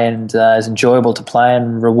want to play and is enjoyable to play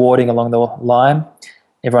and rewarding along the line,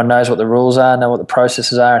 everyone knows what the rules are, know what the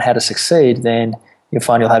processes are and how to succeed, then you'll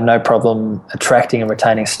find you'll have no problem attracting and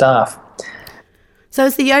retaining staff. So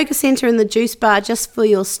is the yoga centre and the juice bar just for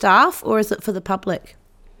your staff, or is it for the public?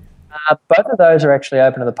 Both of those are actually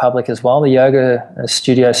open to the public as well. The yoga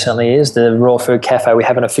studio certainly is. The raw food cafe, we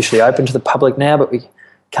haven't officially opened to the public now, but we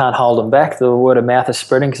can't hold them back. The word of mouth is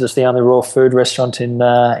spreading because it's the only raw food restaurant in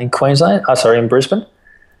Queensland. In Brisbane.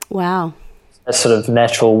 Wow. That's sort of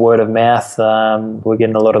natural word of mouth. We're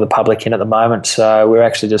getting a lot of the public in at the moment, so we're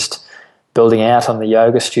actually just building out on the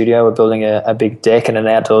yoga studio. We're building a big deck and an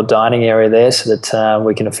outdoor dining area there so that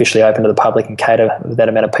we can officially open to the public and cater with that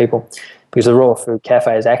amount of people, because the Raw Food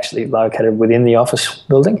Cafe is actually located within the office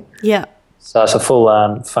building. Yeah. So it's a full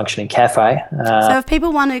functioning cafe. So if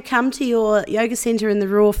people want to come to your yoga centre in the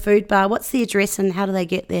Raw Food Bar, what's the address and how do they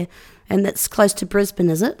get there? And that's close to Brisbane,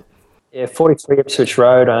 is it? Yeah, 43 Ipswich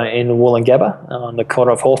Road in Wollongabba on the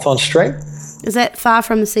corner of Hawthorn Street. Is that far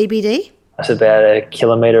from the CBD? That's about a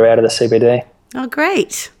kilometre out of the CBD. Oh,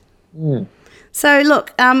 great. Mm. So,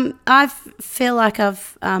 look, I feel like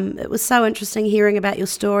it was so interesting hearing about your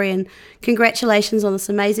story, and congratulations on this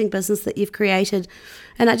amazing business that you've created.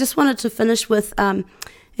 And I just wanted to finish with,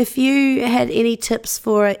 if you had any tips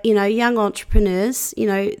for, young entrepreneurs,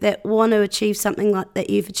 that want to achieve something like that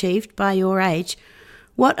you've achieved by your age,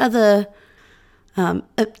 what are the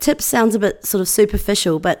tips? Sounds a bit sort of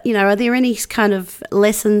superficial, but, are there any kind of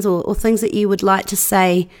lessons or things that you would like to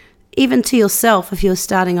say, even to yourself if you're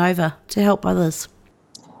starting over, to help others?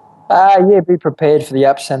 Be prepared for the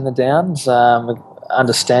ups and the downs.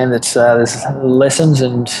 Understand that there's lessons,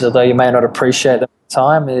 and although you may not appreciate them at the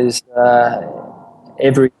time,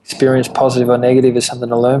 every experience, positive or negative, is something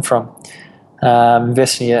to learn from.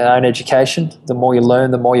 Invest in your own education. The more you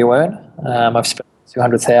learn, the more you earn. I've spent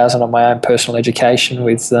 $200,000 on my own personal education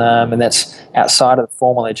and that's outside of the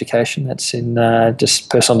formal education. That's in just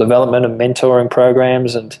personal development and mentoring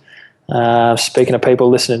programs and speaking to people,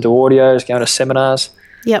 listening to audios, going to seminars.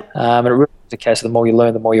 Yep. And it really is a case of the more you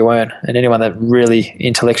learn, the more you earn. And anyone that really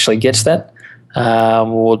intellectually gets that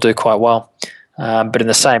will do quite well. But in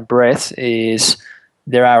the same breath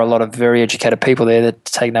there are a lot of very educated people there that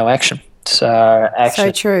take no action. So action.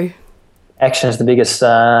 So true. Action is the biggest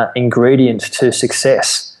ingredient to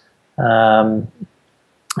success. But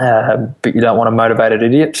you don't want a motivated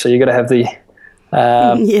idiot, so you've got to have the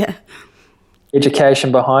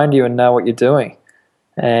education behind you and know what you're doing.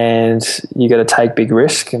 And you got to take big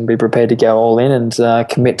risk and be prepared to go all in and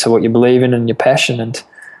commit to what you believe in and your passion,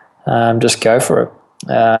 and just go for it.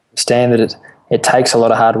 Understand that it takes a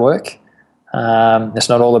lot of hard work. It's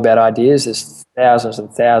not all about ideas. There's thousands and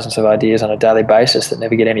thousands of ideas on a daily basis that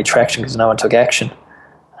never get any traction because no one took action.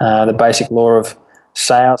 The basic law of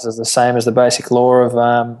sales is the same as the basic law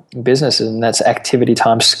of business, and that's activity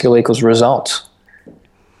times skill equals results.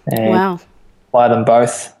 And wow. Apply them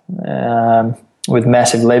both with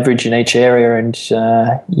massive leverage in each area, and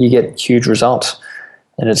you get huge results.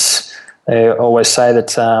 And they always say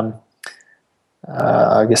that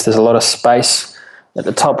I guess there's a lot of space at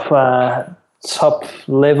the top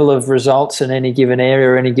level of results in any given area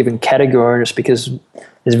or any given category, and it's because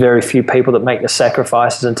there's very few people that make the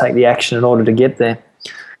sacrifices and take the action in order to get there.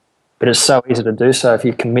 But it's so easy to do so. If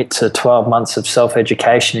you commit to 12 months of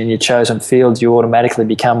self-education in your chosen field, you automatically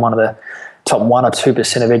become one of the top 1 or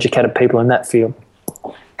 2% of educated people in that field.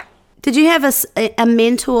 Did you have a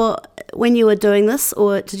mentor when you were doing this,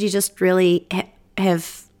 or did you just really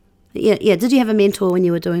have... did you have a mentor when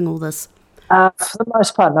you were doing all this? For the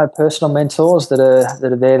most part, no personal mentors that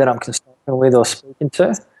are there that I'm consulting with or speaking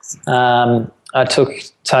to. I took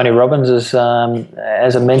Tony Robbins as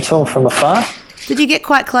a mentor from afar. Did you get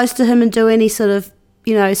quite close to him and do any sort of,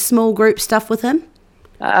 small group stuff with him?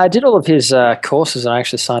 I did all of his courses, and I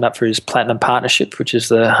actually signed up for his Platinum Partnership, which is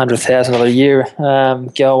the $100,000 a year,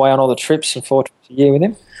 go away on all the trips and 4 trips a year with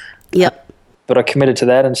him. Yep. But I committed to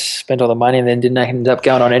that and spent all the money, and then didn't end up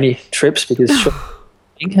going on any trips because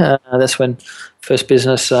that's when first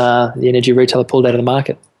business, the energy retailer, pulled out of the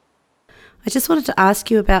market. I just wanted to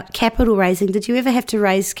ask you about capital raising. Did you ever have to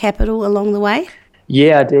raise capital along the way?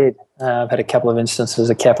 Yeah, I did. I've had a couple of instances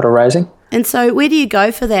of capital raising. And so where do you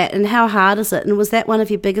go for that, and how hard is it? And was that one of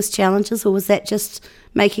your biggest challenges, or was that just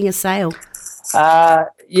making a sale?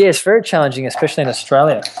 It's very challenging, especially in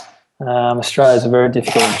Australia. Australia is a very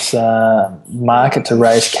difficult market to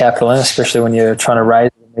raise capital in, especially when you're trying to raise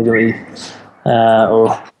it immediately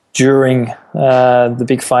or during the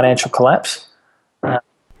big financial collapse.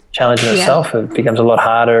 Challenge in itself, it becomes a lot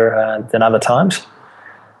harder than other times.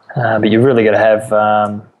 But you really got to have,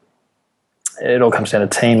 it all comes down to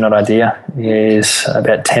team, not idea. Is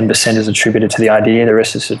about 10% is attributed to the idea, the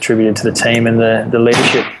rest is attributed to the team and the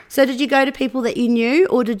leadership. So did you go to people that you knew,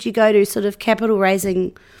 or did you go to sort of capital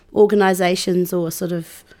raising organisations or sort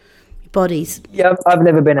of bodies? Yeah, I've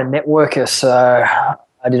never been a networker, so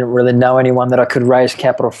I didn't really know anyone that I could raise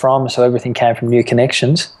capital from, so everything came from new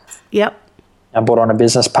connections. Yep. I brought on a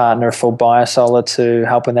business partner, a full biosolar, to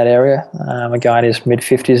help in that area. A guy in his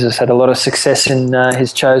mid-50s has had a lot of success in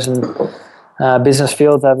his chosen business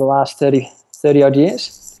fields over the last 30 odd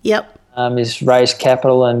years. Yep. He's raised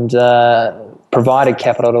capital and provided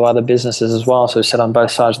capital to other businesses as well, so he sat on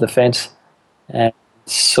both sides of the fence and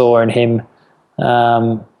saw in him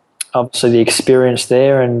obviously the experience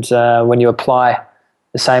there. And when you apply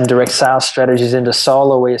the same direct sales strategies into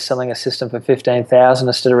solar, where you're selling a system for $15,000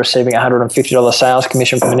 instead of receiving $150 sales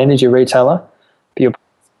commission from an energy retailer, but your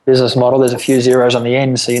business model, there's a few zeros on the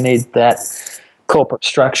end, so you need that corporate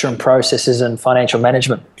structure and processes and financial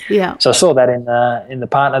management. Yeah. So I saw that in the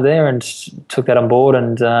partner there and took that on board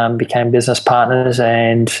and became business partners,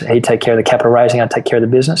 and he'd take care of the capital raising, I'd take care of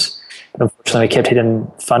the business. But unfortunately, we kept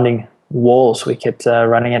hitting funding walls. We kept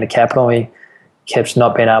running out of capital. We kept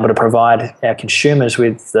not being able to provide our consumers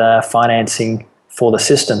with financing for the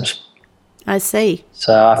systems. I see.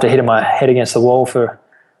 So after hitting my head against the wall for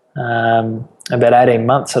about 18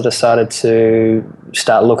 months, I decided to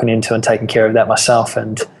start looking into and taking care of that myself.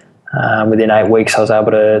 And within 8 weeks, I was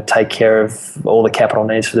able to take care of all the capital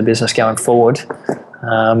needs for the business going forward,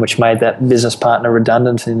 which made that business partner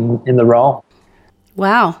redundant in the role.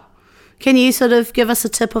 Wow. Can you sort of give us a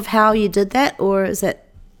tip of how you did that, or is that,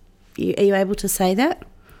 are you able to say that?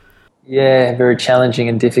 Yeah, very challenging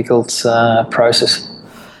and difficult process.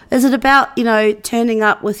 Is it about, turning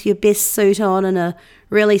up with your best suit on and a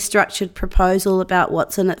really structured proposal about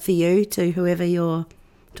what's in it for you to whoever you're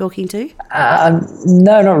talking to?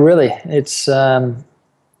 No, not really. It's really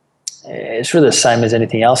the same as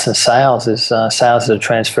anything else in sales. Sales is a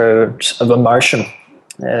transfer of emotion.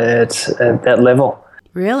 It's at that level.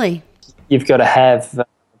 Really? You've got to have a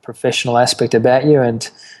professional aspect about you, and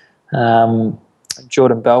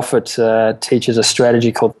Jordan Belfort teaches a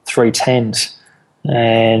strategy called 310s,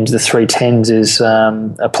 and the 310s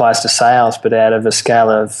applies to sales, but out of a scale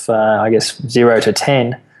of 0 to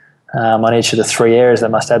 10 on each of the three areas. They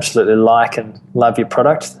must absolutely like and love your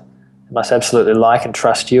product, they must absolutely like and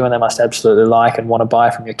trust you, and they must absolutely like and want to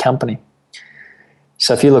buy from your company.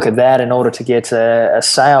 So if you look at that, in order to get a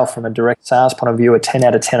sale from a direct sales point of view, a 10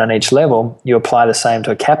 out of 10 on each level, you apply the same to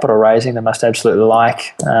a capital raising. They must absolutely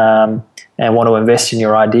like and want to invest in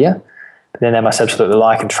your idea. But then they must absolutely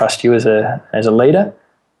like and trust you as a leader.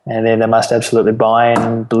 And then they must absolutely buy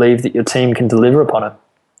and believe that your team can deliver upon it.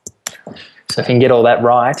 So if you can get all that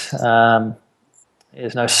right,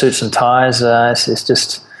 there's no suits and ties. It's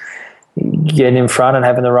just getting in front and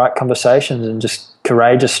having the right conversations, and just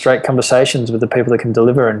courageous, straight conversations with the people that can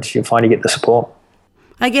deliver, and you'll find you get the support.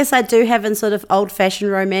 I guess I do have a sort of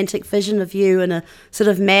old-fashioned romantic vision of you in a sort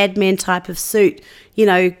of Mad Men type of suit,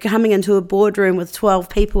 coming into a boardroom with 12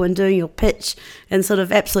 people and doing your pitch and sort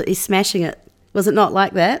of absolutely smashing it. Was it not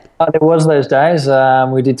like that? There was those days.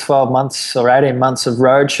 We did 12 months or 18 months of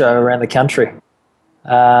roadshow around the country.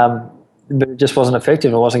 But it just wasn't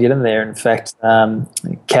effective. It wasn't getting there. In fact,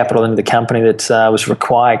 capital into the company that was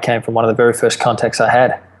required came from one of the very first contacts I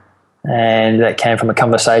had. And that came from a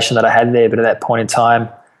conversation that I had there. But at that point in time,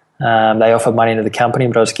 they offered money into the company,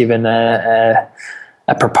 but I was given a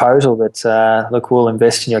proposal that, look, we'll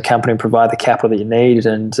invest in your company and provide the capital that you need,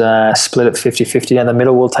 and split it 50-50 down the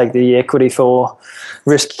middle. We'll take the equity for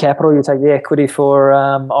risk capital. You take the equity for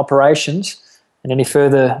operations, and any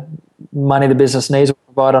further money the business needs will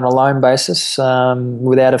provide on a loan basis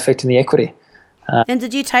without affecting the equity. And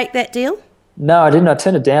did you take that deal? No, I didn't. I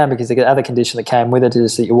turned it down because the other condition that came with it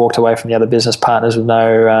is that you walked away from the other business partners with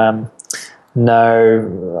no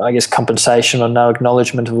compensation or no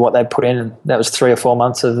acknowledgement of what they put in. And that was 3 or 4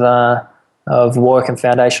 months of work and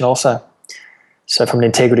foundation also. So from an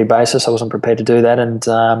integrity basis, I wasn't prepared to do that, and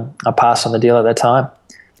I passed on the deal at that time.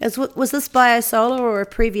 Was this BioSolar or a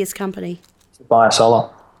previous company?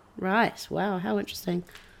 BioSolar. Right. Wow. How interesting.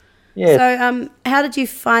 Yeah. So, how did you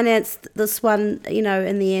finance this one?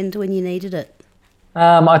 In the end, when you needed it.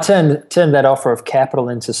 I turned that offer of capital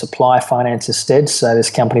into supply finance instead. So this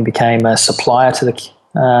company became a supplier to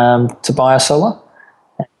BioSolar.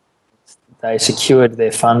 They secured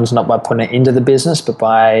their funds not by putting it into the business, but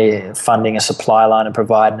by funding a supply line and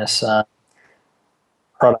providing us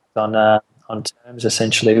product on terms,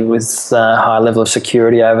 essentially, with a high level of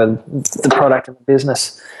security over the product and the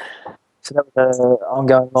business. So that was an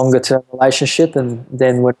ongoing longer-term relationship. And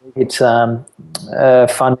then when we hit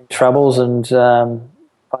funding troubles and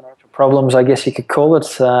financial problems, I guess you could call it,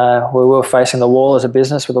 we were facing the wall as a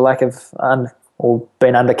business with a lack of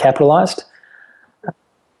being undercapitalised.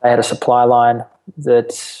 They had a supply line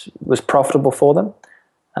that was profitable for them.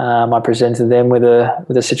 I presented them with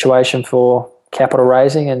a situation for capital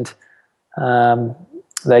raising, and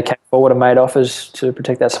they came forward and made offers to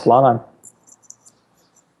protect that supply line.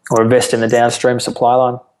 or invest in the downstream supply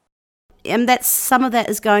line. And that's some of that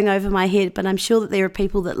is going over my head, but I'm sure that there are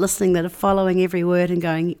people that are listening that are following every word and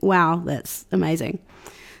going, wow, that's amazing.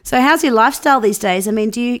 So how's your lifestyle these days? I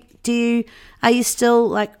mean, are you still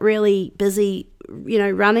like really busy,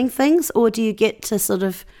 running things, or do you get to sort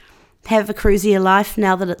of have a cruisier life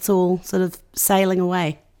now that it's all sort of sailing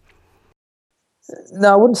away?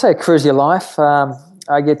 No, I wouldn't say cruise your life.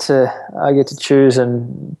 I get to choose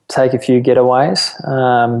and take a few getaways,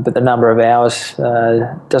 but the number of hours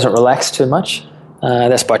doesn't relax too much.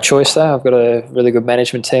 That's by choice, though. I've got a really good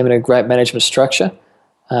management team and a great management structure.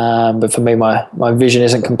 But for me, my vision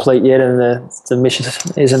isn't complete yet, and the mission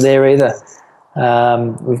isn't there either.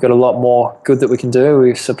 We've got a lot more good that we can do.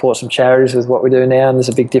 We support some charities with what we do now, and there's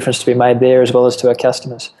a big difference to be made there as well as to our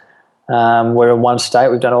customers. We're in one state.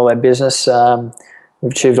 We've done all our business.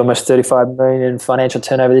 We've achieved almost 35 million in financial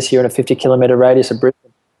turnover this year in a 50-kilometre radius of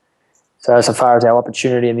Brisbane. So as far as our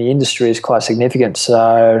opportunity in the industry is quite significant.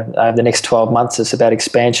 So over the next 12 months, it's about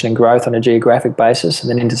expansion and growth on a geographic basis, and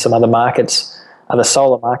then into some other markets, other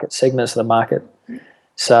solar market segments of the market.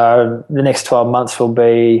 So the next 12 months will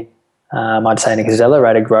be, I'd say, an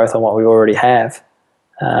accelerated growth on what we already have.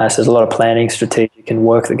 So there's a lot of planning, strategic and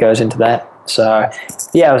work that goes into that. So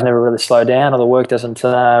the hours never really slow down, or the work doesn't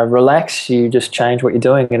relax. You just change what you're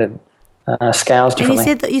doing, and it scales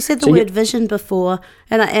differently. And you said the word vision before,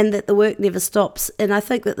 and that the work never stops. And I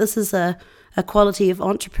think that this is a quality of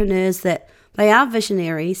entrepreneurs, that they are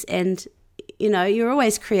visionaries, and you're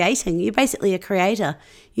always creating. You're basically a creator.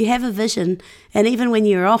 You have a vision, and even when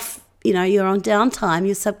you're off, you're on downtime,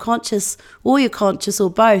 your subconscious or your conscious or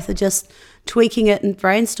both are just tweaking it and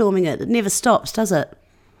brainstorming it. It never stops, does it?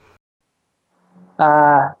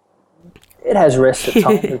 It has rest at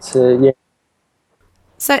times. It's, yeah.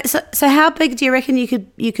 So how big do you reckon you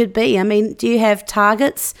could be? I mean, do you have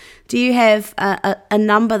targets? Do you have a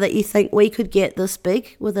number that you think we could get this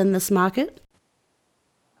big within this market?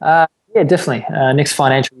 Yeah, definitely. Next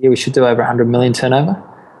financial year, we should do over 100 million turnover.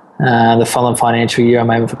 The following financial year,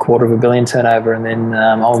 I'm aiming for $250 million turnover, and then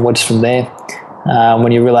onwards from there.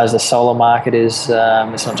 When you realise the solar market is,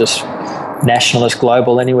 it's not just national, it's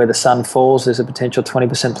global. Anywhere the sun falls, there's a potential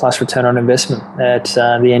 20% plus return on investment at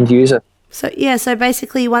the end user. So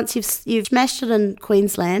basically, once you've smashed it in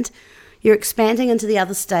Queensland, you're expanding into the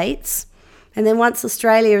other states, and then once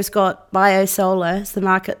Australia has got biosolar as the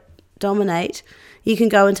market dominate, you can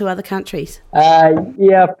go into other countries.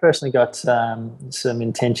 Yeah, I've personally got some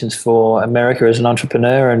intentions for America as an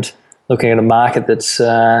entrepreneur, and looking at a market that's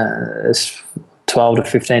 12 to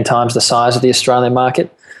 15 times the size of the Australian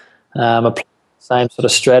market. Apply the same sort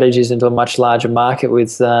of strategies into a much larger market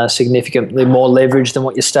with significantly more leverage than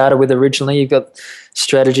what you started with originally. You've got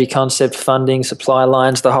strategy, concept, funding, supply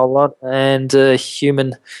lines, the whole lot, and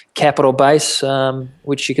human capital base,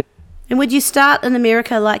 which you can. And would you start in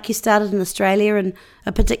America like you started in Australia in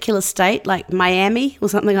a particular state, like Miami or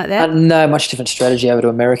something like that? No, much different strategy over to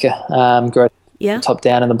America. Growth top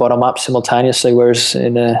down and the bottom up simultaneously, whereas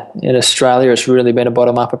in Australia it's really been a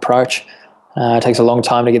bottom up approach. It takes a long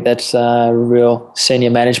time to get that real senior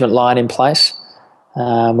management line in place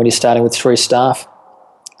when you're starting with 3 staff.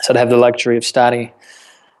 So to have the luxury of starting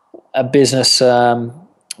a business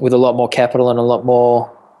with a lot more capital and a lot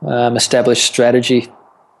more established strategy.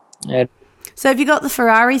 Yeah. So have you got the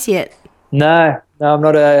Ferraris yet? No, I'm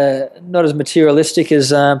not as materialistic as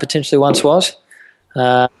potentially once was.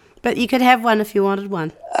 But you could have one if you wanted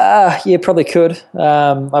one. Yeah, probably could.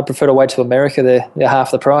 I prefer to wait till America. They're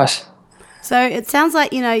half the price. So it sounds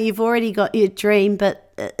like, you've already got your dream,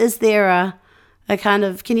 but is there a kind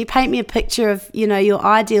of, can you paint me a picture of, your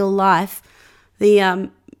ideal life?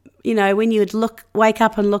 When you would wake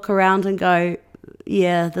up and look around and go,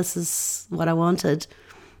 yeah, this is what I wanted.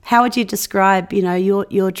 How would you describe,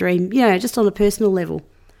 your dream, just on a personal level?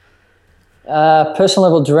 Personal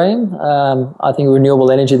level dream, I think renewable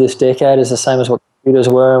energy this decade is the same as what computers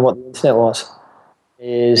were and what the internet was.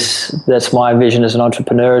 That's my vision as an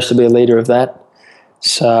entrepreneur, is to be a leader of that.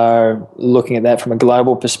 So looking at that from a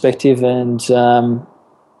global perspective, and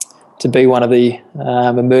to be one of the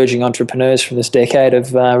emerging entrepreneurs from this decade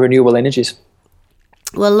of renewable energies.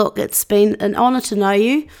 Well, look, it's been an honour to know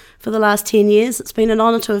you for the last 10 years. It's been an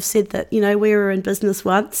honour to have said that, we were in business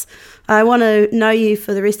once. I want to know you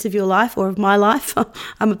for the rest of your life, or of my life.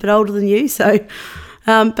 I'm a bit older than you, so...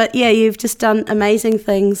 but yeah, you've just done amazing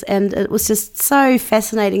things, and it was just so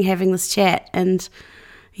fascinating having this chat. And,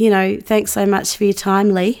 thanks so much for your time,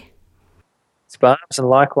 Leigh. Sparms, and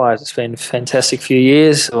likewise, it's been a fantastic few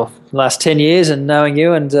years, or last 10 years, and knowing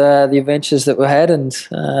you and the adventures that we had and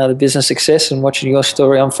the business success and watching your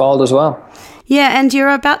story unfold as well. Yeah, and you're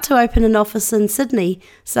about to open an office in Sydney,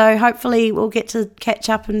 so hopefully we'll get to catch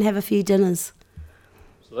up and have a few dinners.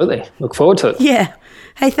 Absolutely. Look forward to it. Yeah.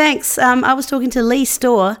 Hey, thanks. I was talking to Leigh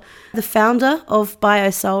Storr, the founder of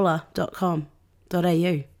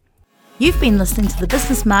biosolar.com.au. You've been listening to the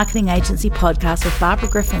Business Marketing Agency podcast with Barbara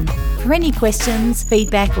Griffin. For any questions,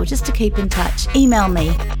 feedback, or just to keep in touch, email me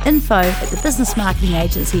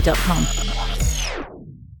info@thebusinessmarketingagency.com.